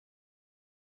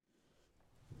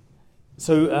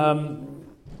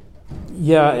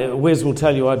Wes will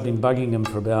tell you I've been bugging him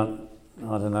for about,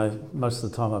 I don't know, most of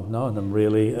the time I've known him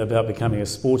really, about becoming a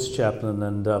sports chaplain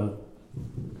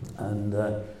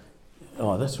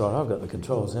oh, that's right, I've got the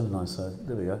controls, haven't I? So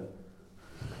there we go.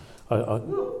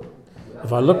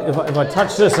 If I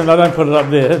touch this and I don't put it up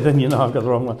there, then you know I've got the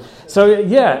wrong one. So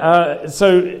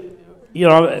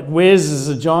Wes is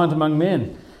a giant among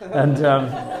men, and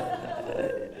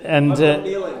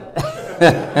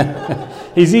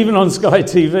he's even on Sky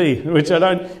TV, which I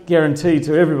don't guarantee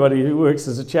to everybody who works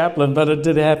as a chaplain, but it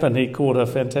did happen. He caught a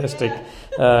fantastic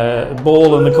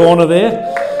ball in the corner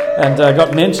there and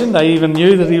got mentioned. They even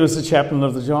knew that he was the chaplain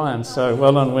of the Giants. So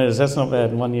well done, Wes. That's not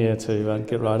bad in 1 year to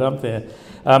get right up there.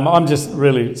 I'm just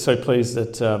really so pleased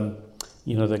that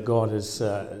that God has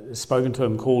spoken to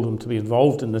him, called him to be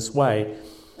involved in this way.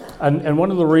 And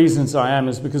one of the reasons I am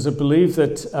is because I believe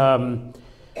that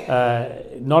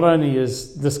not only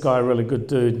is this guy a really good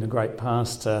dude and a great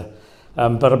pastor,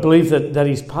 but I believe that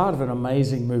he's part of an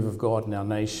amazing move of God in our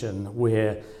nation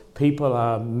where people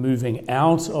are moving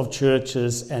out of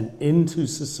churches and into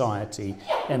society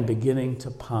and beginning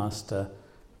to pastor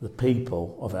the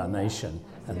people of our nation.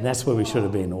 And that's where we should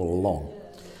have been all along,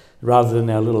 rather than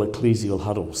our little ecclesial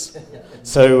huddles.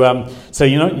 So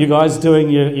you guys doing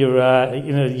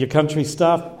your country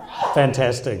stuff,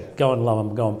 fantastic. Go and love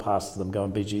them, go and pastor them, go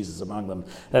and be Jesus among them.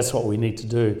 That's what we need to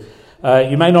do.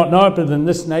 You may not know it, but in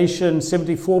this nation,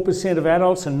 74% of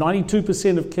adults and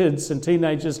 92% of kids and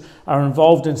teenagers are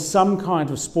involved in some kind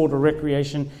of sport or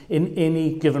recreation in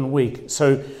any given week.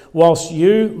 So whilst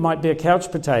you might be a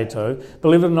couch potato,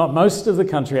 believe it or not, most of the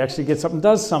country actually gets up and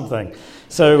does something.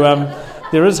 So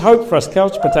there is hope for us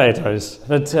couch potatoes.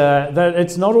 But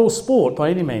it's not all sport by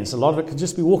any means. A lot of it could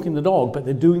just be walking the dog, but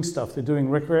they're doing stuff. They're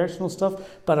doing recreational stuff.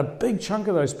 But a big chunk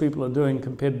of those people are doing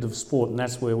competitive sport, and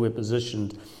that's where we're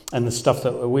positioned and the stuff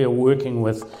that we are working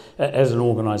with as an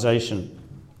organisation.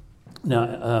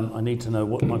 Now, I need to know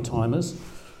what my time is.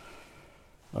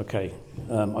 Okay,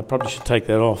 I probably should take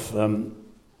that off.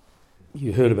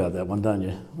 You heard about that one, don't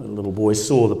you? The little boy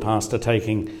saw the pastor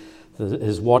taking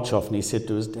his watch off, and he said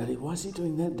to his daddy, "Why is he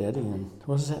doing that, Daddy? And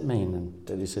what does that mean?" And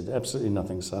Daddy said, "Absolutely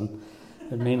nothing, son.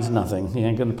 It means nothing. He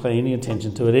ain't going to pay any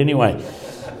attention to it anyway."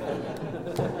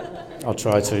 I'll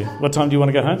try to. What time do you want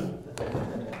to go home?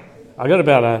 I got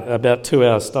about 2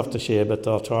 hours stuff to share, but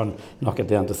I'll try and knock it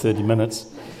down to 30 minutes.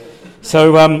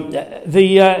 So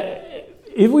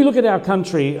if we look at our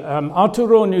country,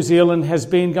 Aotearoa New Zealand has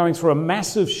been going through a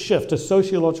massive shift, a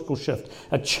sociological shift,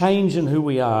 a change in who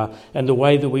we are and the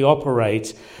way that we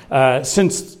operate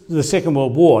since the Second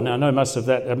World War. Now, I know most of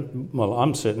that,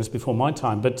 I'm certain it's before my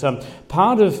time, but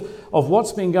part of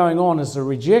what's been going on is the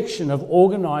rejection of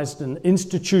organised and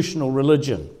institutional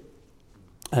religion.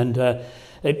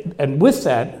 And with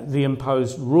that, the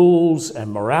imposed rules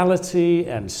and morality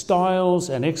and styles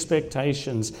and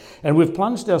expectations. And we've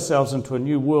plunged ourselves into a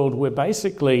new world where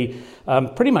basically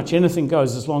pretty much anything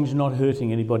goes as long as you're not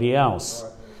hurting anybody else.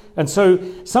 And so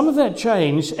some of that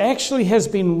change actually has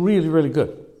been really, really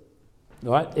good.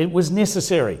 Right? It was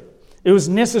necessary. It was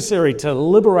necessary to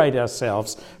liberate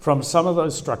ourselves from some of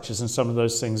those structures and some of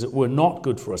those things that were not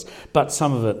good for us. But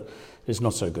some of it is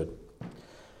not so good.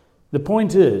 The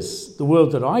point is, the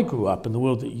world that I grew up and the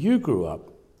world that you grew up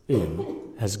in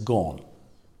has gone.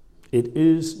 It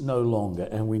is no longer,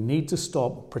 and we need to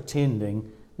stop pretending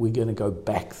we're going to go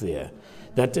back there,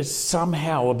 that it's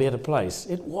somehow a better place.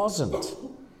 It wasn't.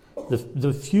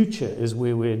 The future is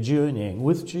where we're journeying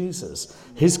with Jesus.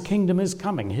 His kingdom is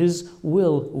coming. His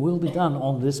will be done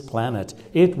on this planet.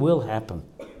 It will happen.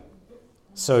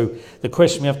 So the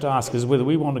question we have to ask is whether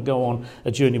we want to go on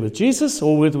a journey with Jesus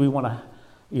or whether we want to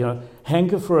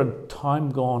hanker for a time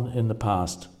gone in the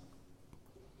past.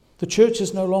 The church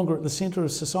is no longer at the centre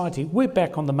of society. We're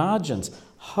back on the margins.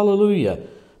 Hallelujah.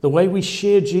 The way we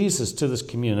share Jesus to this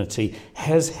community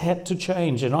has had to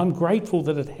change, and I'm grateful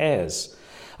that it has.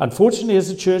 Unfortunately, as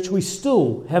a church, we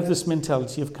still have this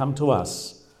mentality of come to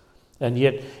us. And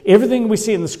yet, everything we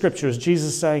see in the scripture is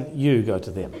Jesus saying, you go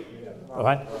to them. All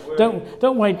right?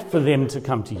 Don't wait for them to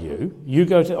come to you. You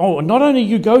go to, not only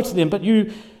you go to them, but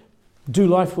you do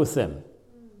life with them.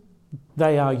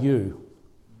 They are you.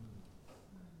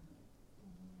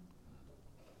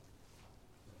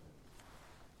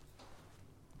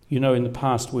 In the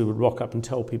past we would rock up and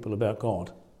tell people about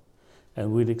God,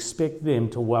 and we'd expect them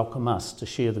to welcome us to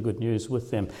share the good news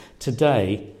with them.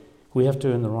 Today, we have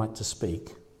to earn the right to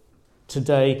speak.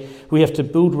 Today, we have to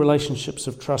build relationships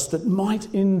of trust that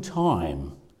might, in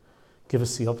time, give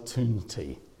us the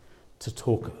opportunity to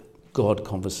talk God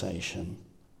conversation.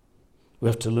 We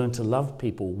have to learn to love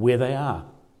people where they are.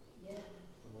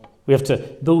 We have to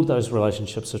build those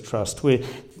relationships of trust. We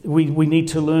need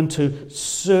to learn to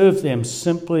serve them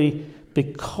simply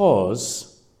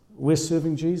because we're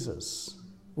serving Jesus.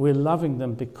 We're loving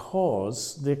them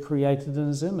because they're created in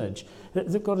His image.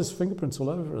 They've got His fingerprints all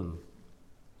over them.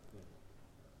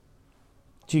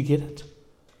 Do you get it?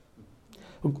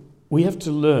 We have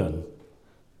to learn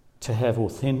to have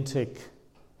authentic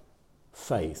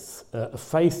faith, a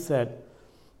faith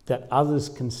that others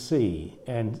can see,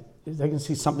 and they can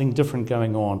see something different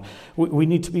going on. We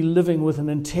need to be living with an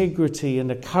integrity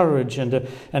and a courage and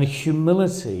a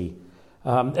humility,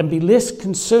 and be less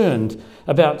concerned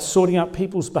about sorting out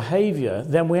people's behaviour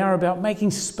than we are about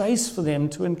making space for them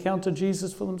to encounter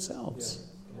Jesus for themselves.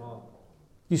 Yeah.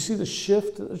 You see the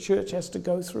shift that the church has to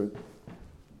go through?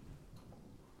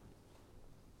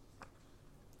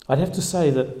 I'd have to say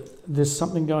that there's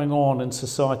something going on in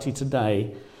society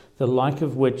today, the like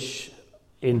of which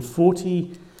in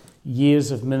 40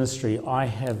 years of ministry I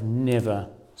have never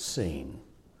seen.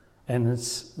 And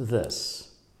it's this.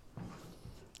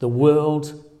 The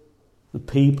world, the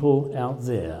people out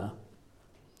there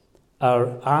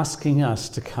are asking us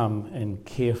to come and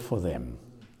care for them,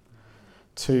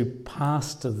 to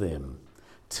pastor them,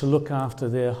 to look after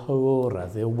their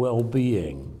hauora, their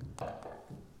well-being.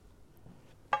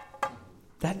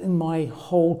 That in my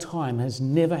whole time has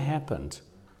never happened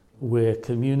where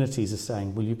communities are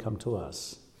saying, will you come to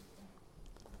us?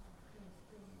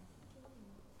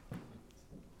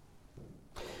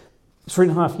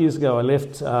 3.5 years ago, I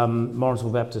left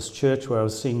Morrinsville Baptist Church, where I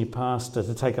was senior pastor,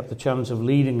 to take up the challenge of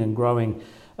leading and growing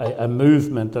a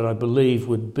movement that I believe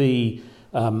would be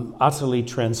utterly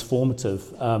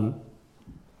transformative.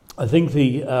 I think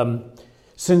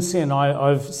since then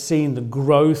I've seen the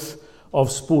growth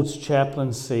of sports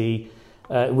chaplaincy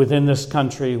within this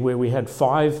country, where we had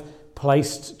 5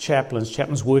 placed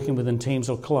chaplains working within teams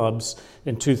or clubs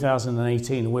in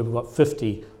 2018, and where we've got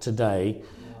 50 today.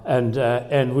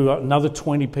 And we've got another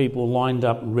 20 people lined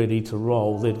up and ready to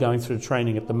roll. They're going through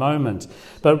training at the moment.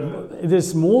 But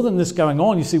there's more than this going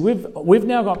on. You see, we've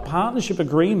now got partnership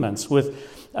agreements with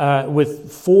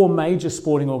 4 major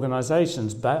sporting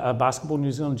organisations: Basketball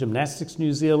New Zealand, Gymnastics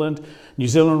New Zealand, New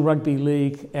Zealand Rugby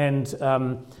League, and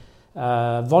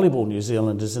Volleyball New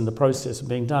Zealand is in the process of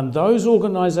being done. Those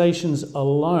organisations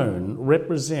alone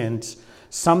represent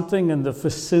something in the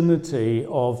vicinity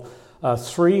of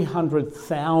 300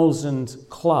 clubs and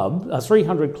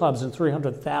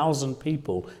 300,000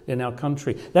 people in our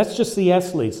country. That's just the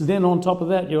athletes. Then on top of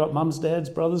that, you've got mums, dads,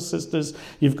 brothers, sisters,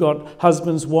 you've got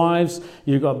husbands, wives,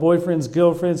 you've got boyfriends,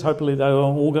 girlfriends. Hopefully they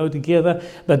all go together.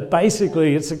 But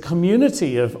basically it's a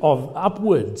community of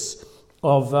upwards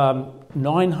of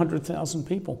 900,000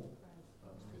 people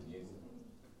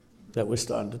that we're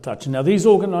starting to touch. Now, these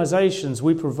organisations,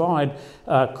 we provide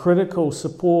critical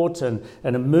support and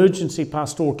emergency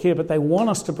pastoral care, but they want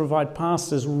us to provide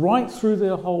pastors right through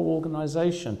their whole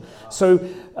organisation. So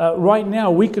right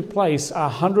now, we could place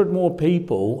 100 more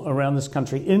people around this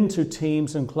country into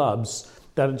teams and clubs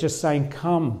that are just saying,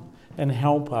 come and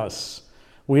help us.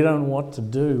 We don't know what to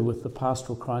do with the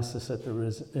pastoral crisis that there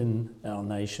is in our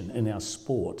nation, in our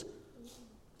sport.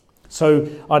 So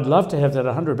I'd love to have that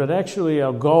 100, but actually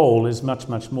our goal is much,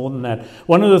 much more than that.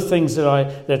 One of the things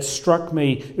that struck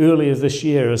me earlier this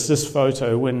year is this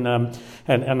photo when,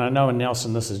 and I know in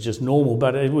Nelson this is just normal,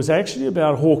 but it was actually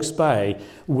about Hawke's Bay,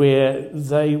 where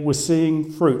they were seeing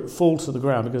fruit fall to the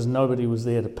ground because nobody was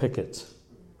there to pick it.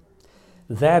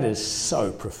 That is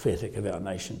so prophetic of our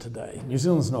nation today. New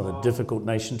Zealand's not a difficult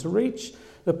nation to reach.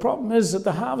 The problem is that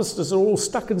the harvesters are all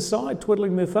stuck inside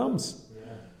twiddling their thumbs,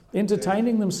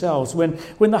 entertaining themselves when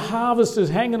the harvest is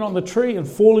hanging on the tree and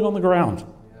falling on the ground. Yeah,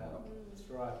 that's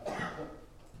right.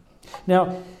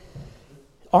 Now,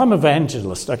 I'm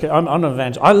evangelist. Okay, I'm an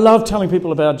evangelist. I love telling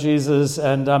people about Jesus,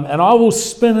 and I will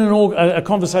spin a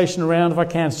conversation around if I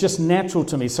can. It's just natural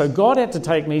to me. So God had to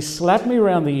take me, slap me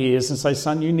around the ears, and say,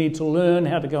 "Son, you need to learn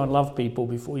how to go and love people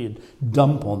before you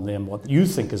dump on them what you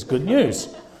think is good news."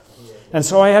 And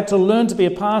so I had to learn to be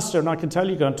a pastor, and I can tell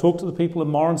you, go and talk to the people in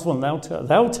Morrinsville, and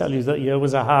they'll tell you that it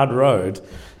was a hard road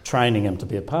training him to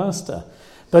be a pastor.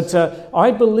 But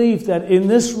I believe that in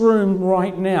this room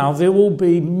right now, there will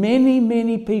be many,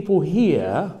 many people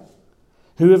here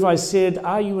who, if I said,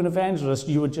 "Are you an evangelist?"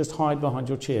 you would just hide behind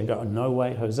your chair and go, "No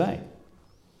way, Jose."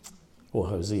 Or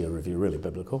Hosea, if you're really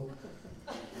biblical.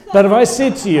 But if I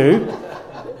said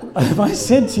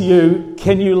to you,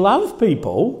 "Can you love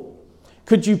people?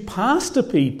 Could you pastor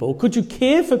people? Could you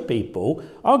care for people?"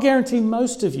 I'll guarantee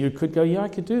most of you could go, "Yeah, I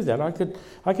could do that. I could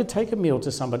take a meal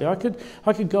to somebody. I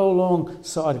could go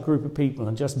alongside a group of people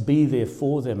and just be there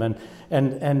for them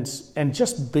and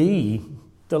just be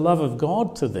the love of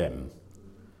God to them.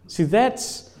 See,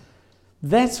 that's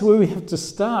where we have to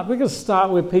start. We've got to start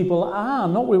where people are,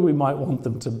 not where we might want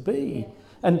them to be.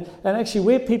 And actually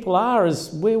where people are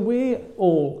is where we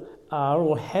all are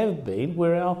or have been,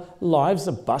 where our lives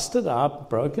are busted up,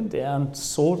 broken down,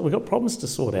 we've got problems to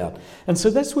sort out. And so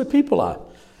that's where people are.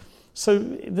 So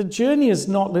the journey is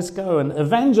not let's go and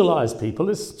evangelize people,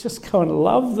 let's just go and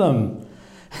love them.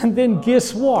 And then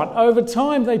guess what? Over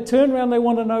time they turn around, they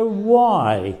want to know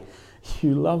why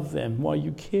you love them, why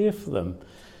you care for them,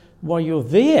 why you're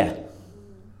there.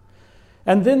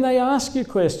 And then they ask you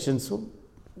questions.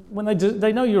 When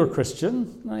they know you're a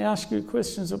Christian, they ask you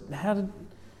questions of how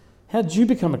did you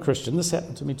become a Christian? This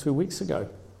happened to me 2 weeks ago.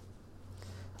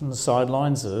 On the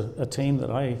sidelines, a team that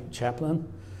I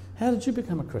chaplain. How did you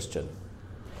become a Christian?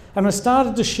 And I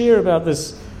started to share about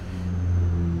this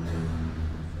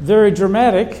very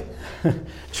dramatic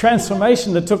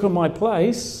transformation that took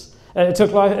place. It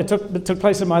took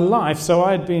place in my life. So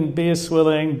I had been beer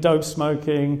swilling, dope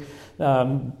smoking,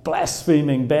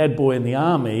 blaspheming bad boy in the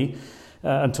army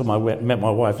until I met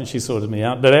my wife and she sorted me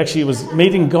out. But actually it was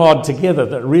meeting God together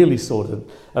that really sorted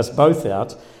us both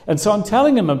out. And so I'm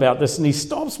telling him about this and he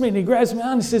stops me and he grabs me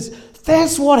out and he says,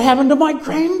 "That's what happened to my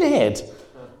granddad."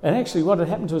 And actually what had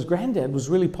happened to his granddad was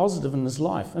really positive in his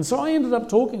life. And so I ended up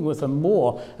talking with him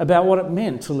more about what it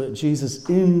meant to let Jesus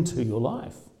into your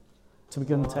life, to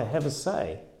begin to have a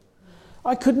say.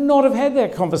 I could not have had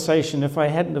that conversation if I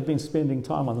hadn't have been spending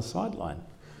time on the sideline,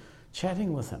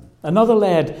 chatting with him. Another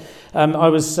lad, I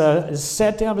was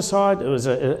sat down beside. It was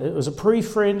a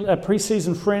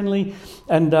pre-season friendly,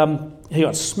 and he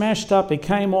got smashed up. He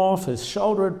came off. His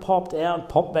shoulder had popped out,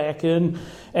 popped back in,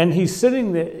 and he's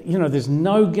sitting there. You know, there's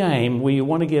no game where you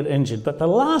want to get injured, but the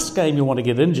last game you want to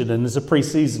get injured in is a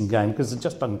pre-season game because it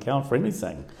just doesn't count for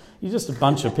anything. You're just a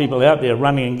bunch of people out there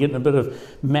running and getting a bit of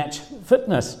match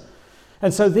fitness.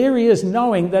 And so there he is,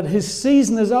 knowing that his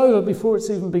season is over before it's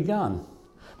even begun.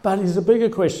 But there's a bigger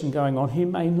question going on. He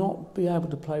may not be able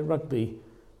to play rugby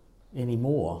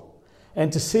anymore.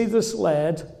 And to see this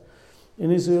lad in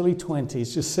his early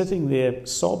 20s just sitting there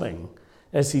sobbing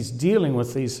as he's dealing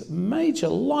with these major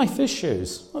life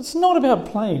issues. It's not about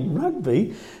playing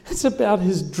rugby. It's about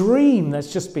his dream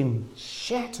that's just been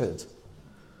shattered.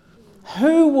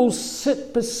 Who will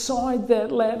sit beside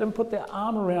that lad and put their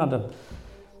arm around him?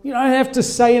 You don't have to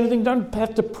say anything, don't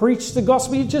have to preach the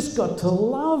gospel. You just got to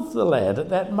love the lad at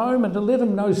that moment and let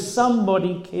him know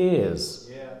somebody cares.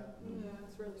 Yeah.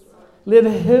 That's really right. Let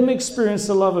him experience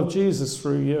the love of Jesus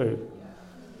through you.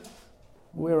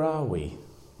 Where are we?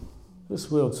 This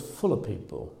world's full of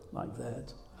people like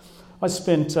that. I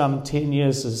spent 10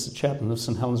 years as a chaplain of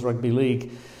St Helens Rugby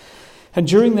League. And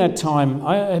during that time,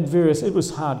 I had it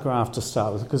was hard graft to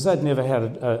start with because they'd never had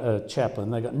a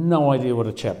chaplain. They got no idea what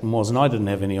a chaplain was, and I didn't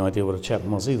have any idea what a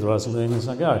chaplain was either. I was learning as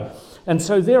I go. And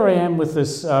so there I am with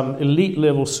this elite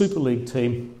level Super League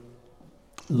team,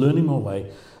 learning my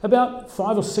way. About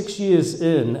 5 or 6 years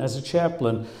in as a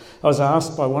chaplain, I was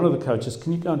asked by one of the coaches,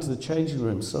 "Can you go into the changing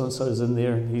room? So-and-so's in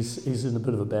there, and he's in a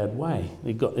bit of a bad way.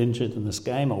 He got injured in this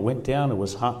game." I went down. It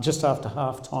was just after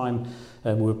half-time,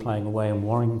 and we were playing away in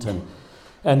Warrington.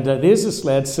 And there's this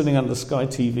lad sitting under the Sky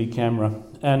TV camera,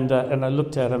 and I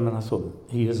looked at him and I thought,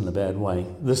 he is in a bad way.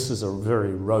 This is a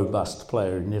very robust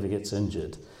player who never gets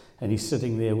injured. And he's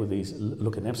sitting there with these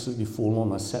looking absolutely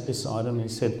forlorn. I sat beside him and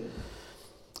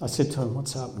I said to him,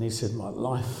 "What's up?" And he said, "My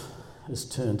life has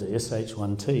turned to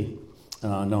SH1T.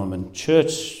 And I know I'm in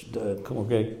church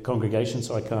congregation,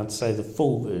 so I can't say the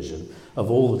full version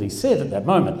of all that he said at that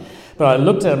moment. But I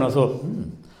looked at him and I thought,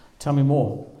 tell me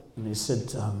more." And he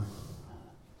said,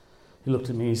 he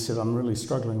looked at me, he said, "I'm really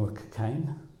struggling with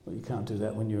cocaine." Well, you can't do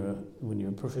that when you're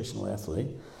a professional athlete.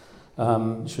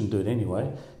 You shouldn't do it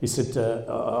anyway. He said,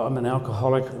 "I'm an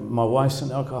alcoholic, my wife's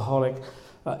an alcoholic,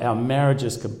 our marriage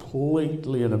is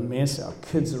completely in a mess, our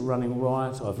kids are running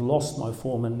riot, I've lost my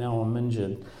form and now I'm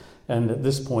injured." And at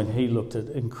this point he looked at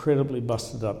an incredibly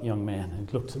busted up young man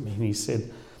and looked at me and he said,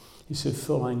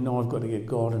 "Phil, I know I've got to get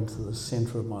God into the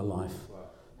centre of my life.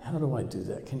 How do I do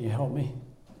that? Can you help me?"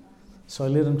 So I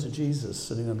led him to Jesus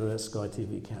sitting under that Sky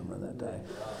TV camera that day.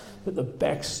 But the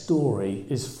backstory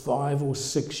is 5 or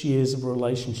 6 years of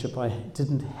relationship. I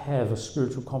didn't have a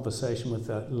spiritual conversation with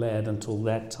that lad until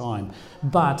that time.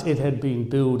 But it had been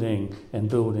building and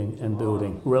building and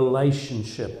building.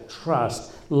 Relationship,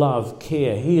 trust, love,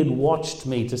 care. He had watched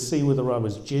me to see whether I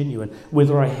was genuine,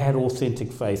 whether I had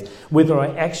authentic faith, whether I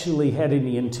actually had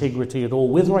any integrity at all,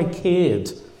 whether I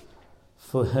cared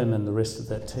for him and the rest of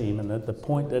that team. And at the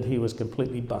point that he was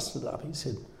completely busted up, he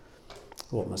said,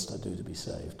 "What must I do to be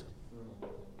saved?"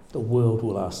 The world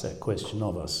will ask that question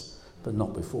of us. but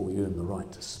not before we earn the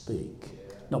right to speak,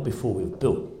 not before we've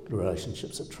built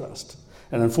relationships of trust.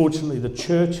 And unfortunately, the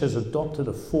church has adopted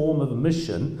a form of a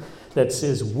mission that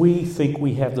says we think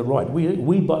we have the right.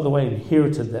 We, by the way,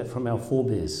 inherited that from our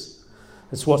forebears.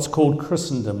 It's what's called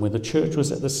Christendom, where the church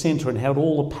was at the centre and held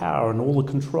all the power and all the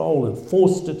control and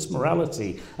forced its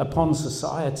morality upon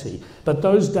society. But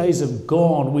those days have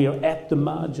gone. We are at the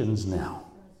margins now.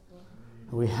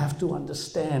 We have to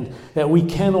understand that we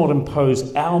cannot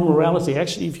impose our morality.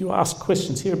 Actually, if you ask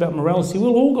questions here about morality, we've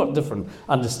all got different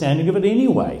understanding of it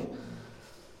anyway.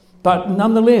 But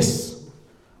nonetheless,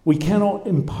 we cannot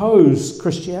impose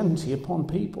Christianity upon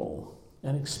people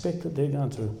and expect that they're going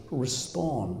to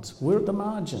respond. We're at the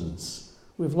margins.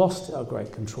 We've lost our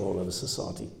great control over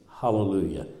society.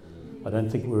 Hallelujah. I don't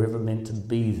think we're ever meant to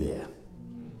be there.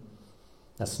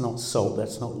 That's not salt,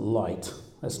 that's not light,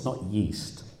 that's not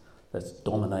yeast, that's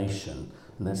domination,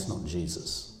 and that's not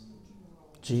Jesus.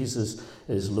 Jesus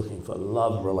is looking for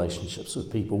love relationships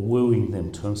with people, wooing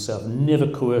them to himself, never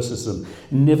coerces them,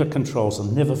 never controls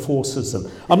them, never forces them.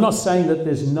 I'm not saying that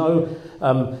there's no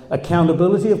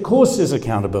accountability. Of course there's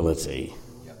accountability.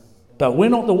 But we're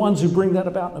not the ones who bring that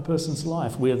about in a person's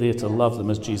life. We're there to love them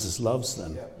as Jesus loves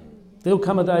them. There'll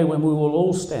come a day when we will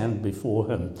all stand before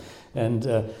him.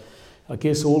 And I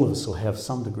guess all of us will have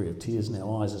some degree of tears in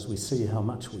our eyes as we see how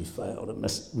much we failed and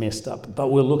messed up. But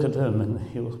we'll look at him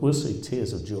and we'll see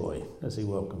tears of joy as he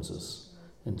welcomes us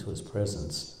into his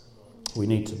presence. We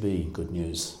need to be good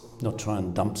news, not try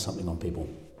and dump something on people.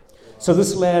 So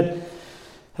this lad,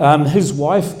 his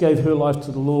wife gave her life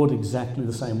to the Lord exactly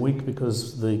the same week,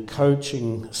 because the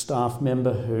coaching staff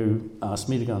member who asked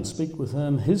me to go and speak with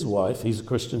him, his wife, he's a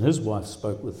Christian, his wife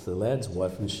spoke with the lad's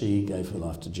wife and she gave her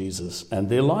life to Jesus. And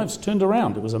their lives turned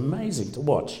around. It was amazing to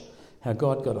watch how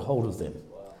God got a hold of them.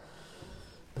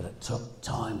 But it took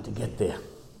time to get there.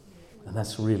 And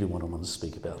that's really what I want to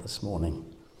speak about this morning.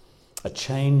 A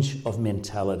change of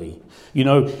mentality. You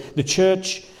know, the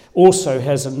church also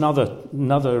has another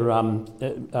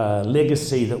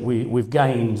legacy that we've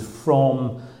gained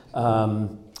from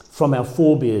our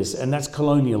forebears, and that's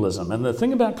colonialism. And the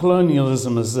thing about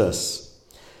colonialism is this: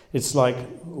 it's like,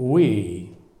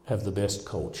 we have the best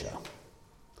culture.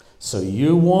 So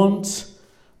you want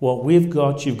what we've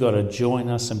got, you've got to join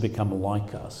us and become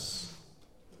like us.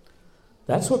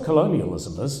 That's what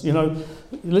colonialism is. You know,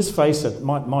 let's face it,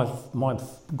 my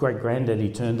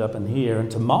great-granddaddy turned up in here,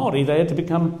 and to Māori they had to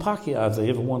become Pākehā if they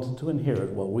ever wanted to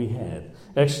inherit what we had.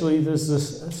 Actually, there's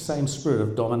this same spirit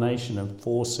of domination and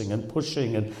forcing and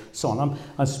pushing and so on.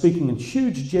 I'm speaking in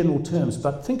huge general terms,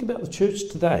 but think about the church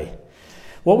today.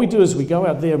 What we do is we go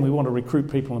out there and we want to recruit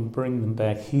people and bring them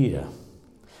back here.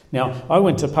 Now, I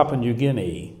went to Papua New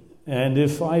Guinea, and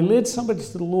if I led somebody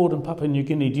to the Lord in Papua New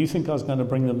Guinea, do you think I was going to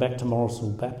bring them back to Morrisville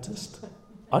Baptist?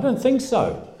 I don't think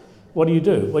so. What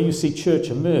do? Well, you see church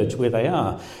emerge where they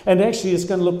are. And actually it's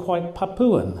going to look quite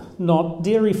Papuan, not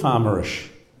dairy farmerish.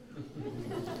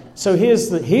 So here's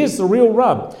the real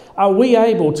rub. Are we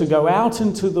able to go out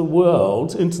into the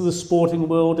world, into the sporting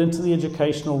world, into the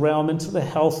educational realm, into the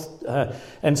health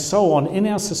and so on in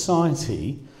our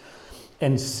society,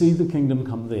 and see the kingdom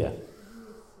come there?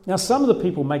 Now, some of the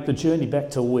people make the journey back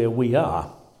to where we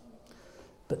are,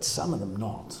 but some of them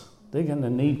not. They're going to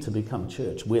need to become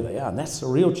church where they are. And that's the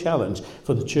real challenge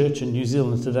for the church in New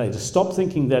Zealand today, to stop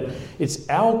thinking that it's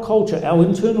our culture, our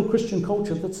internal Christian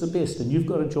culture, that's the best, and you've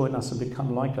got to join us and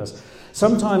become like us.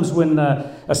 Sometimes when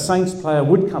a Saints player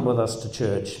would come with us to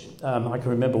church, I can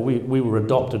remember we were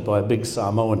adopted by a big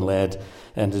Samoan lad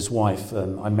and his wife.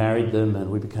 I married them,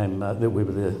 and we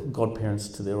were their godparents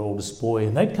to their oldest boy,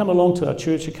 and they'd come along to our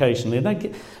church occasionally,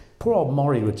 and poor old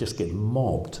Maury would just get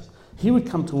mobbed. He would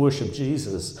come to worship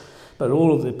Jesus, but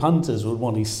all of the punters would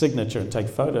want his signature and take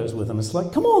photos with him. It's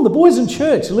like, come on, the boy's in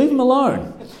church, leave him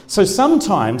alone. So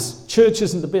sometimes church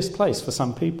isn't the best place for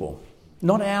some people,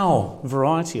 not our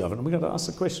variety of it. And we've got to ask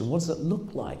the question, what does it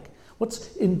look like?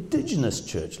 What's Indigenous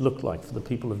church look like for the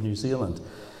people of New Zealand?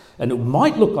 And it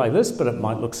might look like this, but it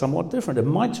might look somewhat different. It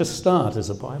might just start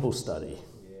as a Bible study,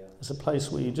 as a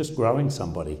place where you're just growing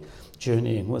somebody,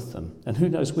 journeying with them. And who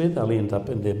knows where they'll end up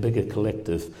in their bigger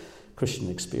collective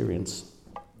Christian experience.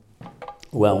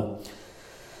 Well,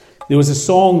 there was a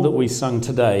song that we sung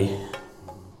today,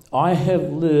 I have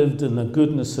lived in the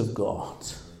goodness of God.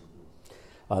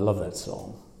 I love that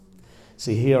song.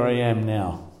 See, here I am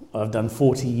now. I've done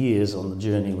 40 years on the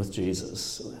journey with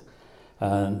Jesus.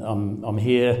 And I'm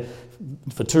here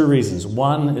for two reasons.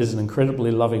 One is an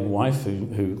incredibly loving wife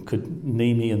who could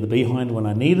knee me in the behind when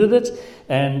I needed it,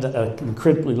 and an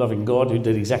incredibly loving God who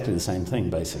did exactly the same thing,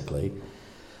 basically.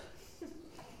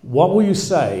 What will you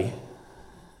say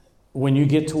when you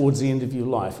get towards the end of your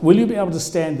life? Will you be able to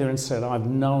stand there and say, I've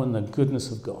known the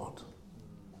goodness of God?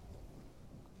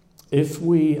 If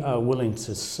we are willing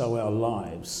to sow our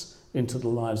lives into the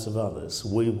lives of others,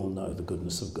 we will know the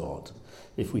goodness of God.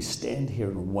 If we stand here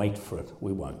and wait for it,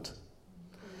 we won't.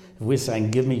 If we're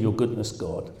saying, give me your goodness,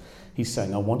 God, he's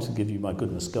saying, I want to give you my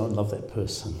goodness. Go and love that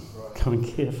person. Go and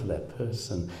care for that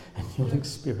person, and you'll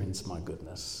experience my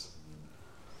goodness.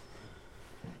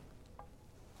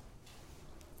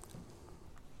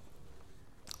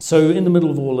 So in the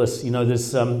middle of all this,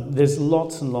 there's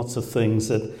lots and lots of things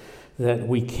that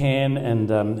we can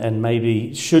and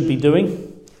maybe should be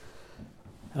doing.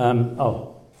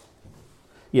 To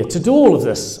do all of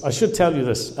this, I should tell you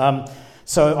this.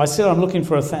 So I said I'm looking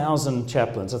for 1,000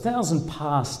 chaplains, 1,000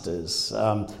 pastors,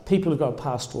 people who've got a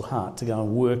pastoral heart to go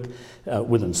and work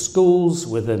within schools,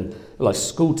 within like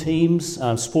school teams,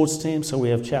 sports teams. So we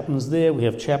have chaplains there. We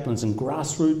have chaplains in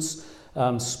grassroots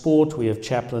sport. We have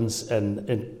chaplains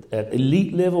at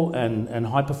elite level and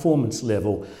high performance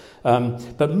level.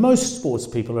 But most sports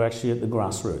people are actually at the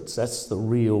grassroots. That's the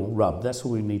real rub. That's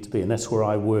where we need to be, and that's where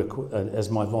I work as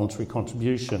my voluntary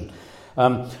contribution.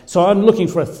 So I'm looking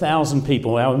for 1,000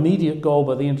 people. Our immediate goal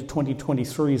by the end of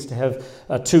 2023 is to have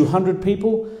 200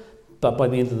 people, but by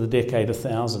the end of the decade,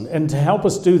 1,000. And to help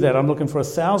us do that, I'm looking for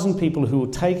 1,000 people who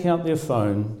will take out their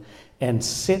phone and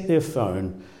set their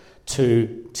phone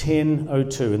to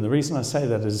 10:02. And the reason I say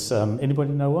that is,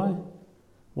 anybody know why?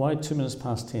 Why 2 minutes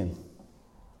past 10?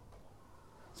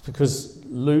 It's because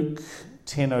Luke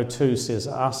 10:02 says,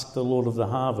 ask the Lord of the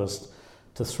harvest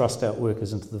to thrust out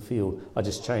workers into the field. I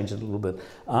just changed it a little bit.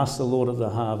 Ask the Lord of the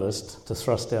harvest to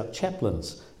thrust out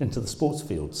chaplains into the sports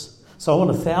fields. So I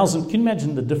want 1,000. Can you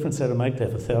imagine the difference that would make to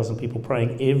have 1,000 people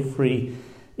praying every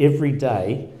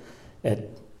day at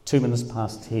 2 minutes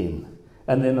past 10?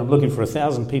 And then I'm looking for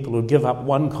 1,000 people who give up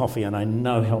one coffee, and I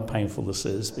know how painful this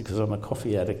is because I'm a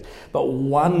coffee addict, but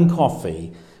one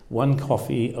coffee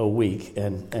a week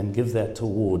and give that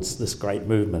towards this great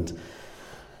movement.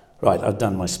 Right, I've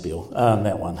done my spiel.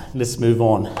 That one. Let's move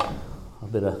on. I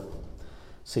better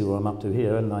see what I'm up to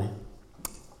here, haven't I?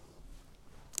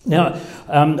 Now,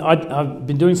 I've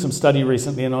been doing some study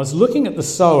recently, and I was looking at the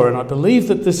sower, and I believe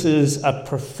that this is a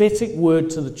prophetic word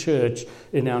to the church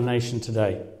in our nation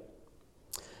today.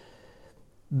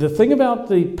 The thing about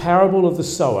the parable of the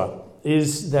sower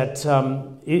is that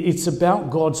it's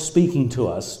about God speaking to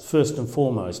us, first and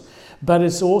foremost, but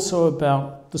it's also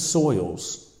about the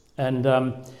soils. And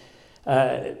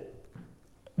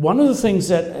one of the things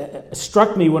that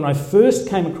struck me when I first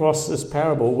came across this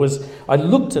parable was I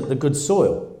looked at the good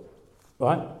soil,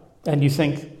 right? And you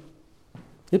think,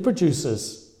 it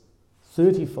produces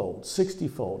 30-fold,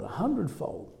 60-fold,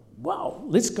 100-fold. Wow,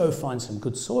 let's go find some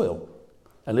good soil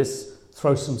and let's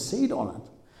throw some seed on it.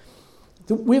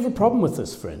 We have a problem with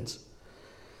this, friends.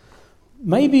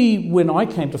 Maybe when I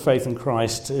came to faith in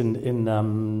Christ in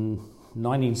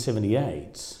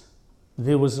 1978,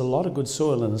 there was a lot of good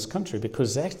soil in this country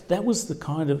because that was the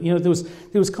kind of, there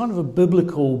was kind of a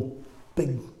biblical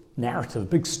big narrative,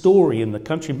 big story in the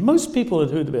country. Most people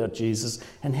had heard about Jesus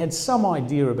and had some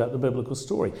idea about the biblical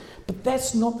story, but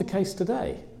that's not the case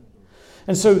today.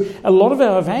 And so a lot of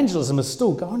our evangelism is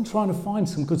still going trying to find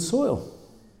some good soil.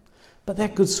 But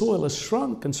that good soil has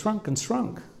shrunk and shrunk and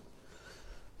shrunk.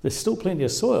 There's still plenty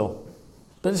of soil,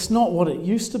 but it's not what it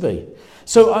used to be.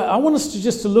 So I want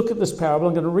us to look at this parable.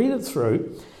 I'm going to read it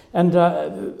through. And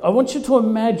I want you to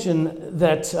imagine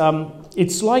that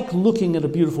it's like looking at a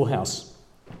beautiful house.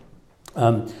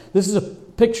 This is a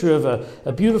picture of a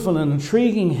beautiful and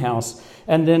intriguing house.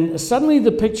 And then suddenly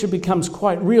the picture becomes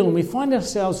quite real, and we find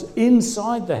ourselves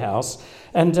inside the house,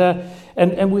 and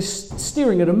we're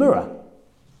staring at a mirror.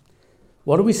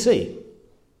 What do we see?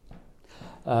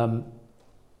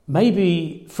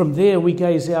 Maybe from there we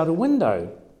gaze out a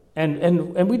window,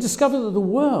 and we discover that the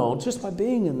world, just by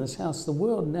being in this house, the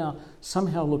world now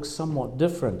somehow looks somewhat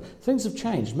different. Things have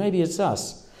changed. Maybe it's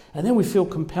us. And then we feel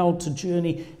compelled to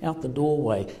journey out the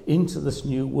doorway into this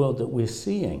new world that we're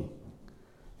seeing,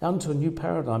 out into a new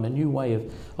paradigm, a new way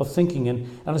of thinking. And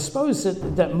I suppose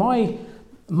that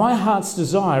my heart's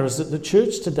desire is that the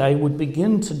church today would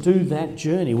begin to do that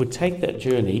journey, would take that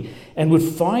journey, and would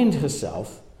find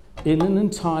herself in an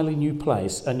entirely new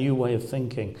place, a new way of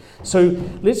thinking. So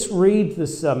let's read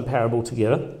this parable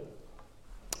together.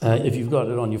 If you've got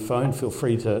it on your phone, feel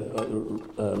free to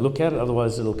look at it.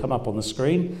 Otherwise, it'll come up on the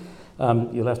screen.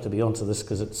 You'll have to be onto this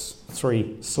because it's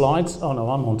 3 slides. Oh,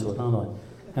 no, I'm onto it, aren't I?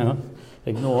 Hang on.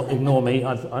 Ignore me.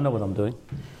 I know what I'm doing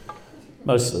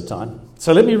most of the time.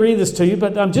 So let me read this to you.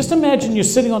 But just imagine you're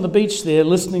sitting on the beach there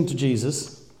listening to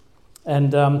Jesus.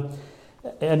 And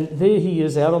And there he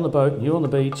is out on the boat, and you're on the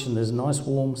beach, and there's a nice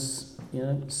warm,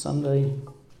 Sunday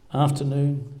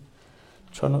afternoon.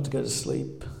 Try not to go to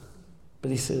sleep.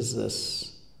 But he says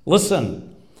this,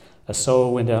 listen, a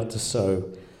sower went out to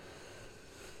sow,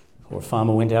 or a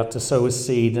farmer went out to sow his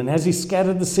seed, and as he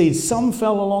scattered the seeds, some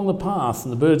fell along the path,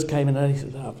 and the birds came and ate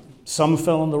it up. Some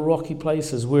fell on the rocky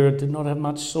places where it did not have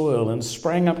much soil and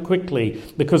sprang up quickly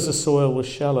because the soil was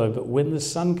shallow. But when the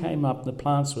sun came up, the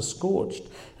plants were scorched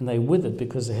and they withered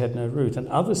because they had no root. And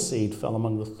other seed fell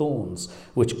among the thorns,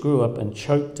 which grew up and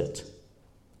choked it,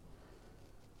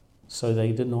 so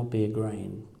they did not bear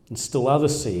grain. And still other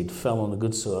seed fell on the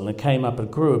good soil, and it came up and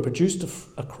grew. It produced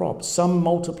a crop, some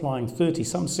multiplying 30,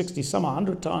 some 60, some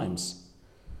 100 times.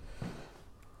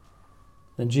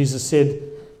 Then Jesus said,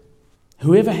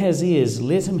 whoever has ears,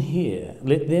 let them hear.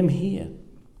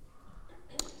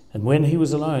 And when he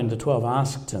was alone, the 12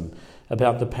 asked him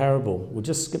about the parable. We'll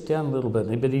just skip down a little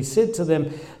bit. But he said to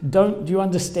them, do you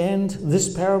understand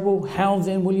this parable? How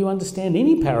then will you understand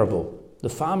any parable? The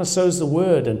farmer sows the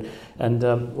word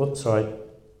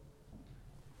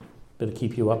better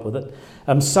keep you up with it.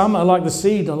 Some are like the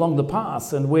seed along the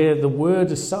path, and where the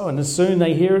word is sown, and soon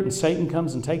they hear it, and Satan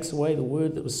comes and takes away the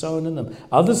word that was sown in them.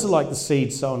 Others are like the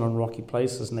seed sown on rocky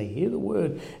places, and they hear the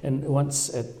word and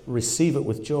once receive it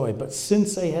with joy. But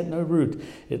since they had no root,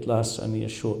 it lasts only a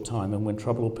short time. And when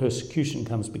trouble or persecution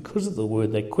comes because of the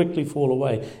word, they quickly fall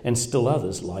away. And still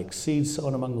others, like seed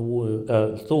sown among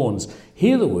the thorns,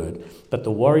 hear the word, but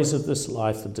the worries of this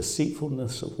life, the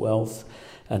deceitfulness of wealth,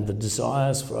 and the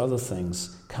desires for other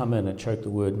things come in and choke the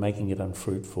word, making it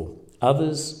unfruitful.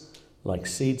 Others, like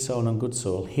seed sown on good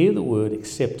soil, hear the word,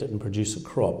 accept it, and produce a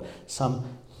crop,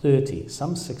 some 30,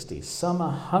 some 60, some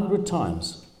 100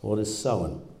 times what is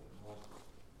sown.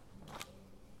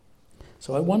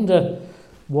 So I wonder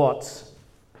what,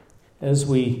 as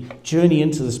we journey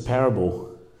into this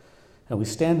parable and we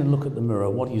stand and look at the mirror,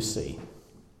 what do you see?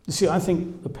 You see, I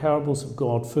think the parables of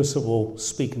God, first of all,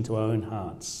 speak into our own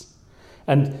hearts.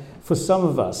 And for some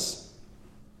of us,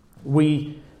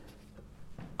 maybe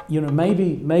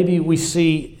we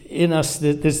see in us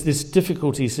that there's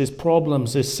difficulties, there's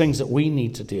problems, there's things that we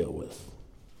need to deal with.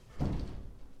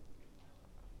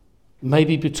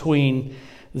 Maybe between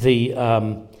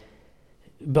behind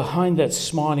that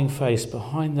smiling face,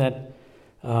 behind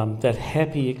that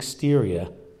happy exterior,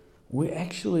 we're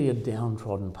actually a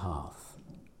downtrodden path.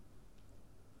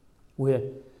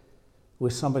 We're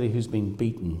somebody who's been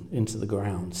beaten into the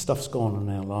ground. Stuff's gone on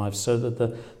in our lives so that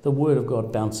the word of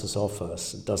God bounces off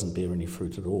us. It doesn't bear any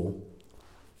fruit at all.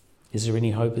 Is there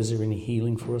any hope? Is there any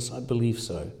healing for us? I believe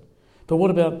so. But what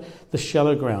about the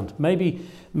shallow ground?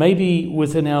 Maybe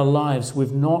within our lives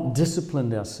we've not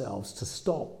disciplined ourselves to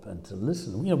stop and to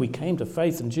listen. We came to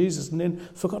faith in Jesus and then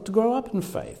forgot to grow up in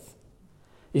faith.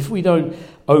 If we don't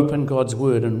open God's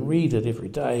word and read it every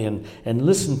day and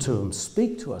listen to him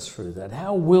speak to us through that,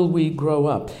 how will we grow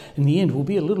up? In the end, we'll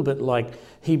be a little bit like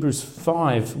Hebrews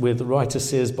 5, where the writer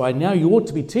says, by now you ought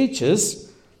to be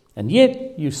teachers, and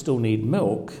yet you still need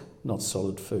milk, not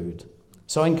solid food.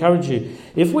 So I encourage you,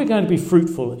 if we're going to be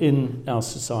fruitful in our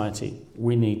society,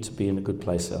 we need to be in a good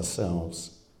place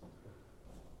ourselves.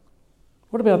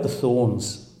 What about the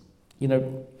thorns?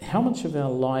 How much of our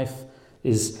life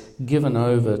is given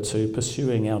over to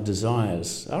pursuing our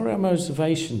desires? Are our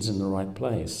motivations in the right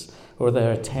place? Or are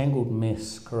they a tangled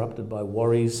mess corrupted by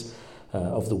worries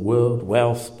of the world,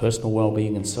 wealth, personal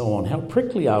well-being, and so on? How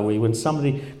prickly are we when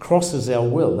somebody crosses our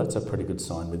will? That's a pretty good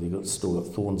sign whether you've still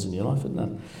got thorns in your life, isn't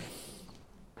it?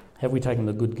 Have we taken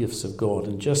the good gifts of God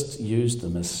and just used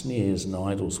them as snares and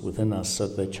idols within us so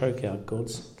that they choke out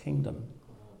God's kingdom?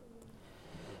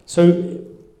 So,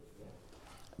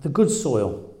 the good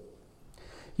soil.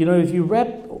 If you wrap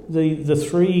the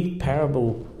three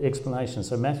parable explanations,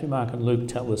 so Matthew, Mark and Luke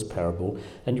tell this parable,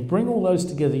 and you bring all those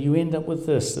together, you end up with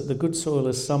this, that the good soil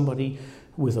is somebody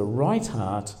with a right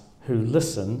heart who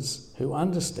listens, who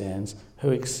understands,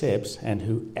 who accepts, and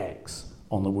who acts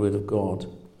on the word of God.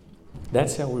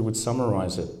 That's how we would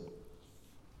summarize it.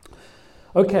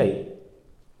 Okay.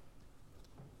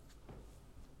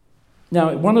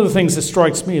 Now, one of the things that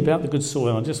strikes me about the good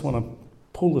soil, I just want to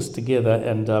pull this together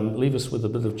and leave us with a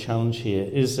bit of challenge here,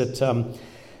 is that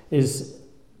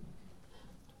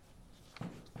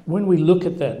when we look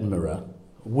at that mirror,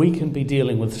 we can be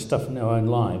dealing with stuff in our own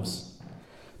lives,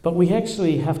 but we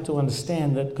actually have to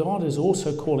understand that God is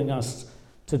also calling us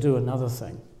to do another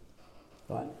thing,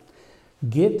 right?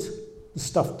 Get the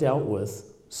stuff dealt with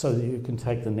so that you can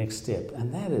take the next step,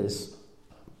 and that is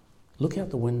look out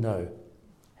the window,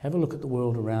 have a look at the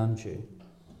world around you.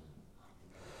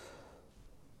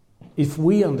 If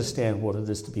we understand what it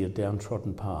is to be a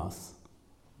downtrodden path,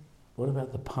 What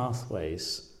about the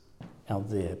pathways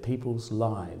out there? People's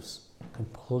lives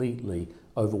completely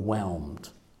overwhelmed.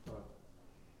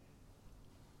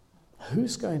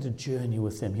 Who's going to journey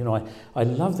with them? You know, I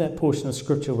love that portion of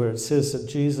Scripture where it says that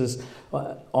Jesus,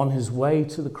 on his way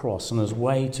to the cross, on his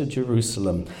way to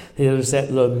Jerusalem, there is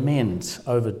that lament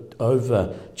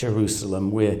over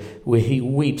Jerusalem where he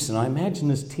weeps. And I imagine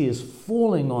his tears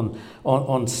falling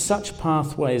on such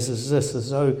pathways as this, as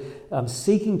though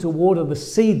seeking to water the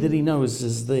seed that he knows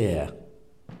is there.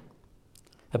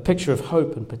 A picture of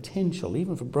hope and potential,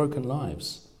 even for broken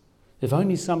lives. If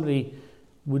only somebody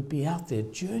would be out there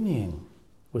journeying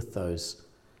with those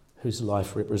whose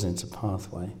life represents a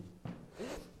pathway.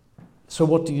 So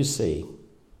what do you see?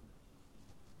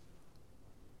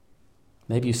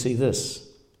 Maybe you see this.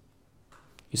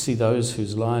 You see those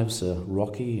whose lives are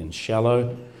rocky and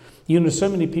shallow. You know, so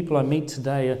many people I meet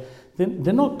today,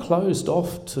 they're not closed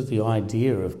off to the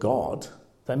idea of God.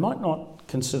 They might not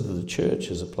consider the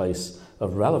church as a place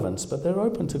of relevance, but they're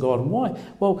open to God. And why?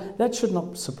 Well, that should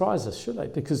not surprise us, should they?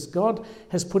 Because God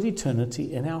has put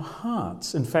eternity in our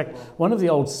hearts. In fact, one of the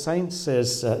old saints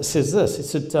says this. He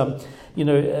said,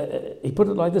 he put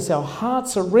it like this: our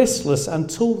hearts are restless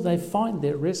until they find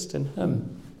their rest in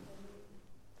Him.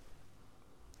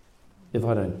 If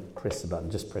I don't press the button,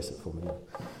 just press it for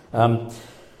me.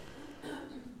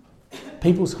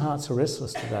 People's hearts are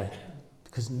restless today,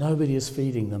 because nobody is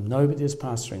feeding them, nobody is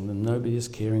pastoring them, nobody is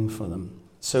caring for them.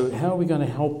 So how are we going to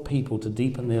help people to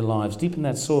deepen their lives, deepen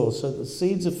that soil, so that the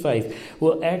seeds of faith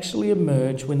will actually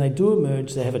emerge? When they do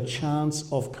emerge, they have a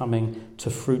chance of coming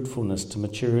to fruitfulness, to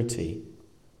maturity.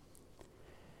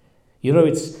 You know,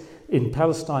 it's in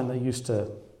Palestine they used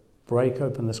to break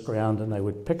open this ground and they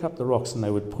would pick up the rocks and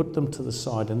they would put them to the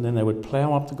side, and then they would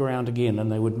plough up the ground again, and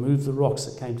they would move the rocks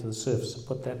that came to the surface and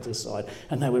put that to the side,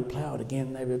 and they would plough it again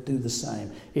and they would do the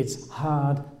same. It's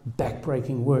hard,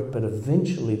 back-breaking work, but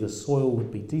eventually the soil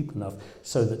would be deep enough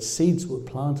so that seeds were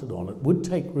planted on it, would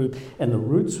take root, and the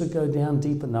roots would go down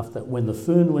deep enough that when the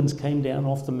foehn winds came down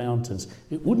off the mountains,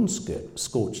 it wouldn't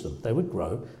scorch them. They would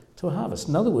grow to a harvest.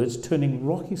 In other words, turning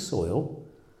rocky soil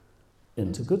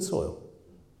into good soil.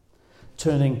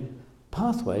 Turning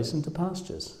pathways into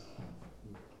pastures.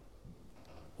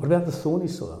 What about the thorny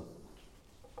soil?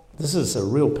 This is a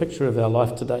real picture of our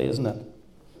life today, isn't it?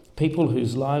 People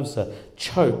whose lives are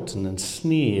choked and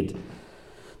ensnared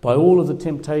by all of the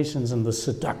temptations and the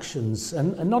seductions,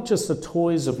 and not just the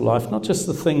toys of life, not just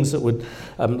the things that would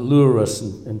lure us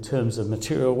in terms of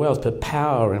material wealth, but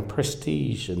power and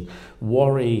prestige and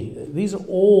worry. These are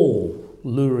all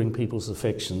luring people's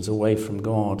affections away from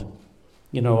God.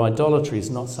 You know, idolatry is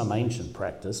not some ancient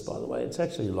practice, by the way. It's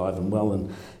actually alive and well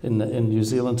in New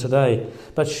Zealand today.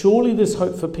 But surely there's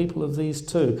hope for people of these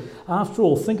too. After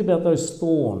all, think about those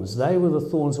thorns. They were the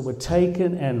thorns that were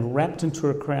taken and wrapped into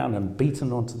a crown and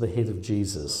beaten onto the head of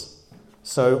Jesus.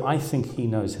 So I think He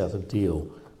knows how to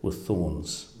deal with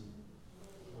thorns.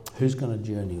 Who's going to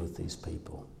journey with these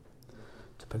people?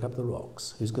 To pick up the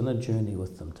rocks? Who's going to journey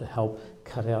with them to help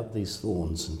cut out these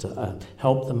thorns and to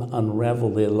help them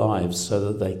unravel their lives so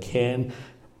that they can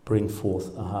bring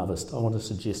forth a harvest? I want to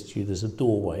suggest to you there's a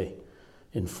doorway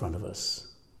in front of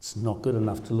us. It's not good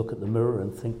enough to look at the mirror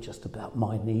and think just about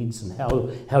my needs and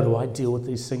how do I deal with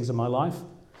these things in my life.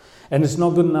 And it's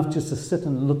not good enough just to sit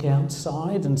and look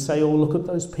outside and say, oh, look at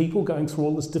those people going through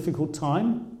all this difficult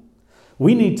time.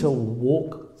 We need to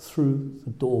walk through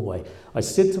the doorway. I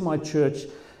said to my church,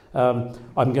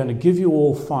 I'm going to give you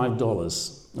all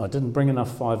 $5. I didn't bring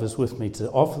enough fivers with me to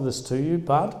offer this to you,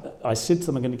 but I said to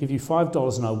them, I'm going to give you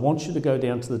 $5 and I want you to go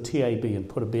down to the TAB and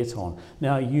put a bet on.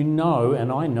 Now, you know,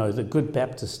 and I know that good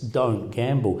Baptists don't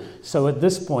gamble. So at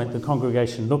this point, the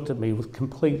congregation looked at me with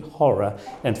complete horror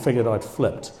and figured I'd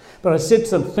flipped. But I said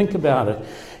to them, think about it.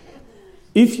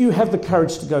 If you have the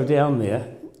courage to go down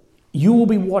there, you will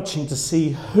be watching to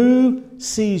see who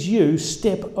sees you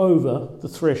step over the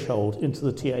threshold into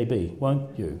the TAB,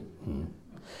 won't you?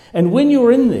 And when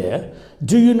you're in there,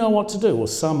 do you know what to do? Well,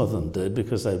 some of them did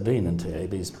because they've been in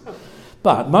TABs.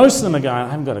 But most of them are going, I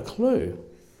haven't got a clue.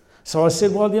 So I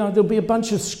said, well, there'll be a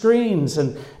bunch of screens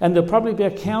and there'll probably be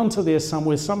a counter there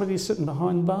somewhere. Somebody's sitting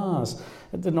behind bars.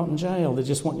 They're not in jail. They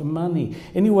just want your money.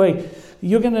 Anyway,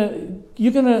 they're gonna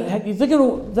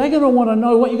want to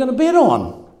know what you're going to bet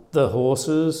on. The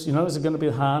horses, is it going to be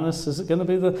the harness? Is it going to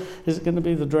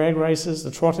be the drag races, the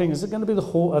trotting? Is it going to be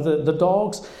the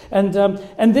dogs? And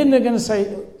then they're going to say,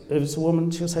 if it's a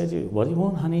woman, she'll say to you, what do you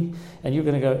want, honey? And you're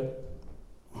going to go,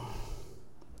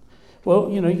 well,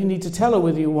 you need to tell her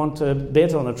whether you want to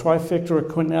bet on a trifecta or a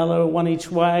quinella or one each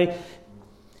way.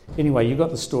 Anyway, you got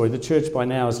the story. The church by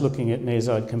now is looking at me as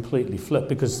I'd completely flipped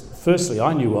because, firstly,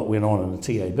 I knew what went on in the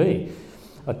TAB.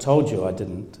 I told you I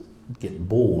didn't get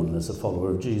born as a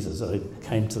follower of Jesus. I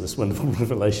came to this wonderful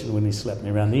revelation when he slapped me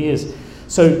around the ears.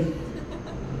 So,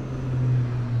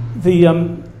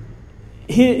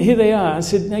 here they are. I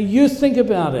said, now you think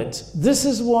about it. This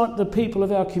is what the people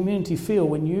of our community feel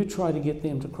when you try to get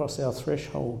them to cross our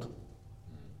threshold.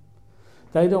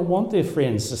 They don't want their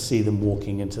friends to see them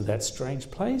walking into that strange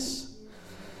place.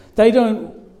 They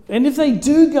don't, and if they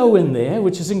do go in there,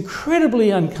 which is incredibly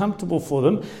uncomfortable for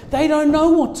them, they don't know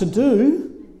what to do.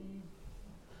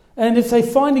 And if they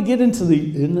finally get into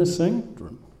the inner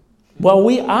sanctum, well,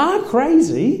 we are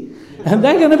crazy, and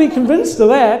they're going to be convinced of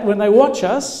that when they watch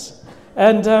us,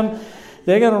 and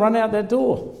they're going to run out that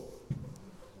door.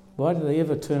 Why do they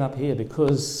ever turn up here?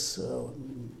 Because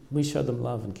we show them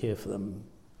love and care for them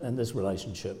in this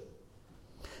relationship.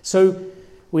 So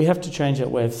we have to change our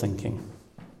way of thinking.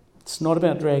 It's not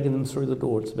about dragging them through the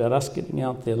door. It's about us getting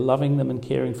out there, loving them and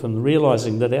caring for them,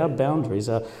 realising that our boundaries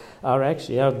are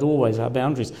actually, our doorways, our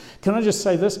boundaries. Can I just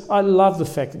say this? I love the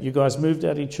fact that you guys moved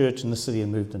out of your church in the city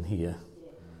and moved in here.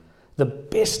 The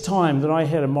best time that I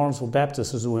had in Morrinsville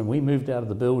Baptist was when we moved out of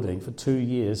the building for 2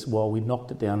 years while we knocked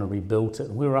it down and rebuilt it.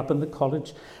 And we were up in the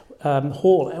college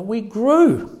hall and we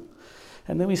grew.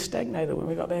 And then we stagnated when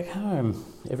we got back home.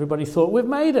 Everybody thought, we've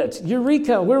made it.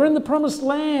 Eureka, we're in the promised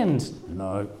land.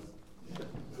 No.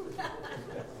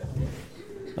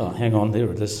 Oh, hang on,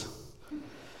 there it is.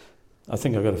 I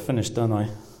think I've got to finish, don't I?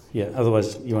 Yeah,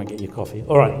 otherwise you won't get your coffee.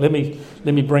 All right, let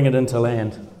me bring it into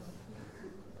land.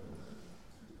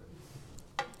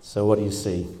 So what do you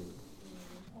see?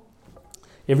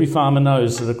 Every farmer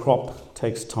knows that a crop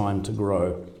takes time to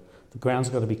grow. The ground's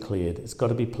got to be cleared. It's got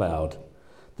to be ploughed.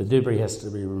 The debris has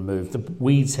to be removed. The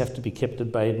weeds have to be kept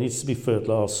at bay. It needs to be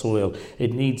fertile soil.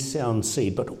 It needs sound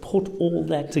seed. But put all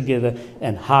that together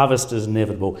and harvest is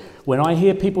inevitable. When I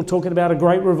hear people talking about a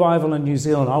great revival in New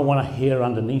Zealand, I want to hear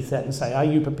underneath that and say, are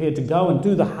you prepared to go and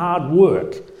do the hard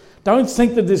work? Don't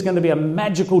think that there's going to be a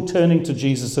magical turning to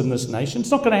Jesus in this nation.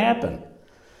 It's not going to happen.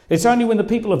 It's only when the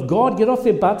people of God get off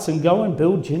their butts and go and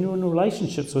build genuine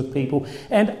relationships with people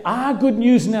and are good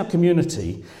news in our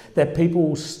community that people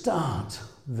will start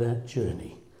that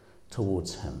journey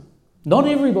towards him. Not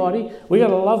everybody. We got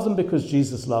to love them because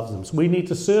Jesus loves them. So we need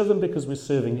to serve them because we're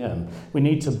serving him. We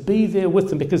need to be there with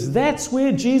them because that's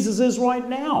where Jesus is right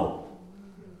now.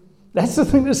 That's the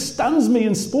thing that stuns me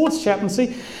in sports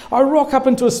chaplaincy. I rock up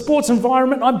into a sports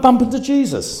environment and I bump into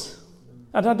Jesus.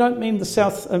 And I don't mean the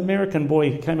South American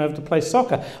boy who came over to play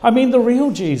soccer. I mean the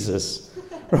real Jesus,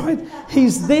 right?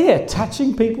 He's there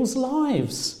touching people's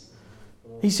lives.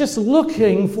 He's just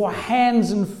looking for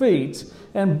hands and feet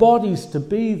and bodies to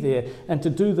be there and to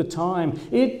do the time.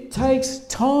 It takes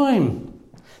time.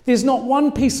 There's not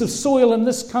one piece of soil in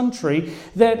this country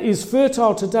that is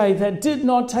fertile today that did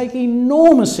not take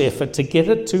enormous effort to get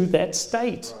it to that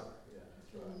state.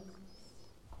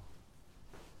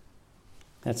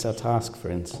 That's our task,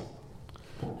 friends.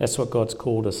 That's what God's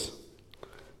called us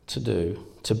to do,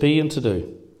 to be and to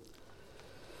do.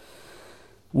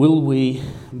 Will we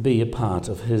be a part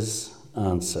of his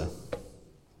answer?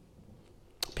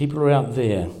 People are out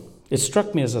there. It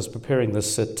struck me as I was preparing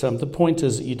this that the point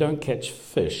is that you don't catch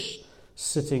fish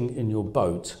sitting in your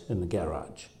boat in the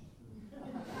garage.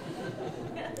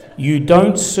 You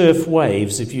don't surf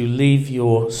waves if you leave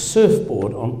your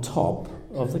surfboard on top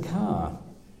of the car.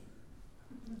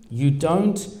 You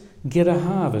don't get a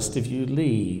harvest if you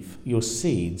leave your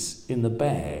seeds in the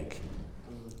bag.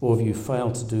 Or if you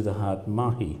fail to do the hard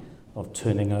mahi of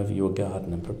turning over your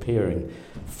garden and preparing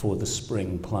for the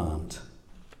spring plant.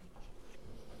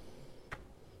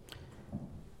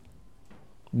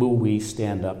 Will we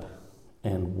stand up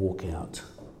and walk out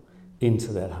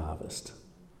into that harvest?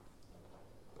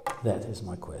 That is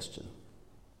my question.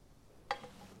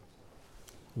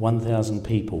 1,000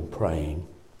 people praying.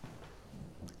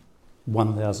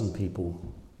 1,000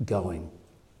 people going.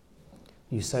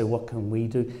 You say, what can we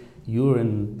do? You're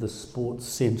in the sports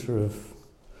centre of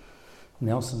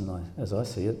Nelson, as I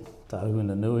see it,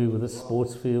 Tahunanui with the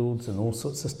sports fields and all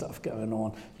sorts of stuff going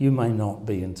on. You may not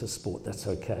be into sport, that's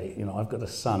okay. You know, I've got a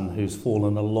son who's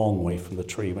fallen a long way from the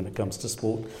tree when it comes to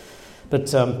sport.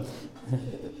 But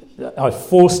I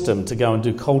forced him to go and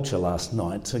do culture last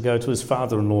night, to go to his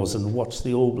father-in-law's and watch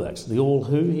the All Blacks. The All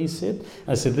who, he said?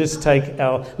 I said, let's take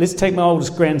my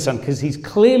oldest grandson, because he's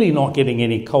clearly not getting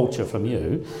any culture from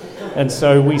you. And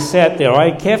so we sat there.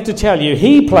 I have to tell you,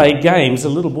 he played games. The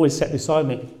little boy sat beside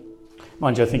me.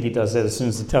 Mind you, I think he does that as soon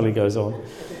as the telly goes on.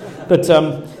 But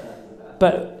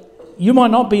you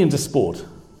might not be into sport,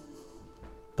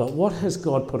 But what has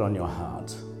God put on your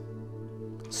heart?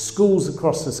 Schools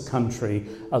across this country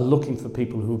are looking for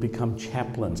people who will become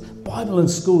chaplains. Bible in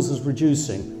schools is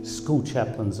reducing. School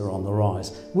chaplains are on the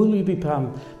rise. Will you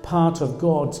become part of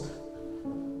God's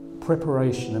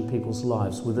preparation in people's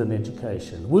lives within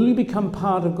education? Will you become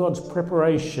part of God's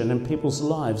preparation in people's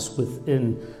lives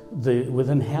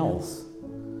within health?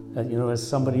 As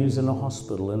somebody who's in a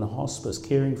hospital, in a hospice,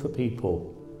 caring for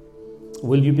people.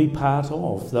 Will you be part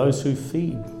of those who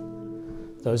feed,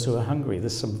 those who are hungry?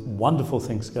 There's some wonderful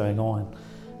things going on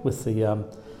with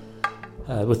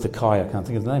the Kai. I can't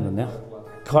think of the name of it now.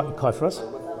 Kai for us?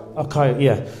 Oh, Kai,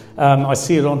 yeah. I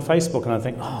see it on Facebook and I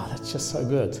think, oh, that's just so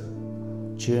good.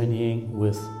 Journeying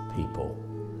with people.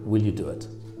 Will you do it?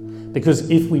 Because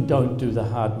if we don't do the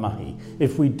hard mahi,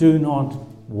 if we do not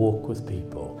walk with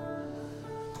people,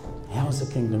 how is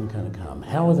the kingdom going to come?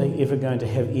 How are they ever going to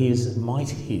have ears that might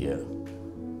hear?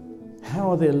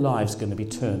 How are their lives going to be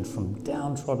turned from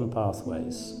downtrodden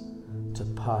pathways to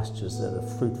pastures that are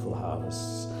fruitful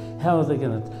harvests? How are they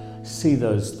going to see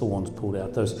those thorns pulled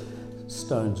out, those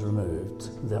stones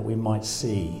removed, that we might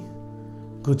see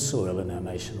good soil in our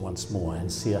nation once more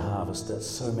and see a harvest that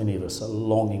so many of us are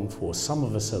longing for? Some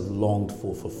of us have longed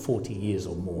for 40 years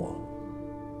or more.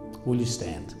 Will you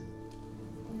stand?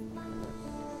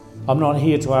 I'm not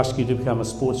here to ask you to become a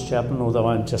sports chaplain, although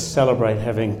I just celebrate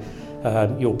having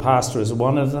your pastor as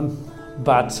one of them.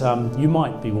 But you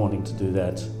might be wanting to do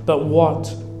that. But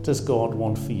what does God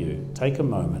want for you? Take a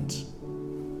moment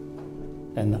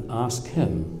and ask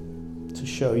Him to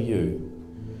show you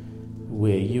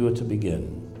where you are to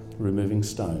begin, removing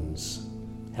stones,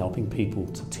 helping people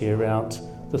to tear out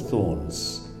the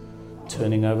thorns,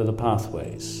 turning over the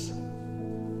pathways.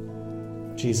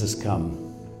 Jesus, come,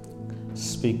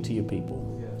 speak to your people.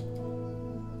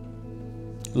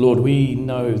 Lord, we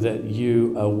know that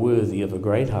you are worthy of a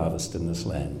great harvest in this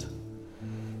land.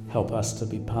 Help us to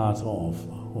be part of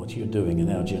what you're doing in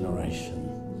our generation.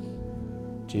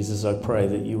 Jesus, I pray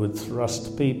that you would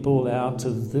thrust people out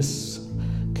of this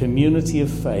community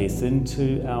of faith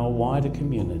into our wider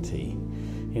community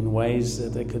in ways that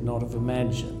they could not have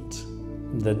imagined,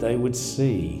 that they would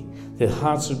see, their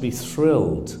hearts would be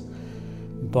thrilled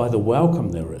by the welcome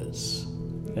there is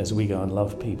as we go and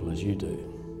love people as you do,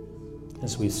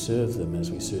 as we serve them,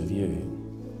 as we serve you.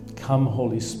 Come,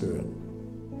 Holy Spirit,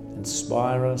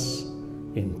 inspire us,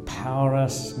 empower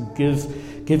us,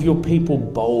 give your people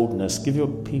boldness, give your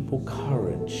people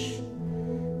courage,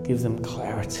 give them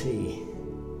clarity.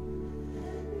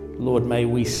 Lord, may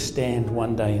we stand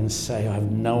one day and say,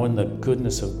 I've known the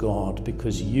goodness of God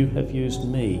because you have used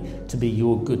me to be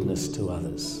your goodness to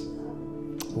others.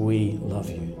 We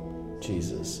love you,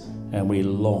 Jesus, and we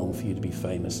long for you to be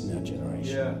famous in our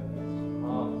generation. Yeah.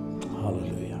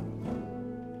 Hallelujah.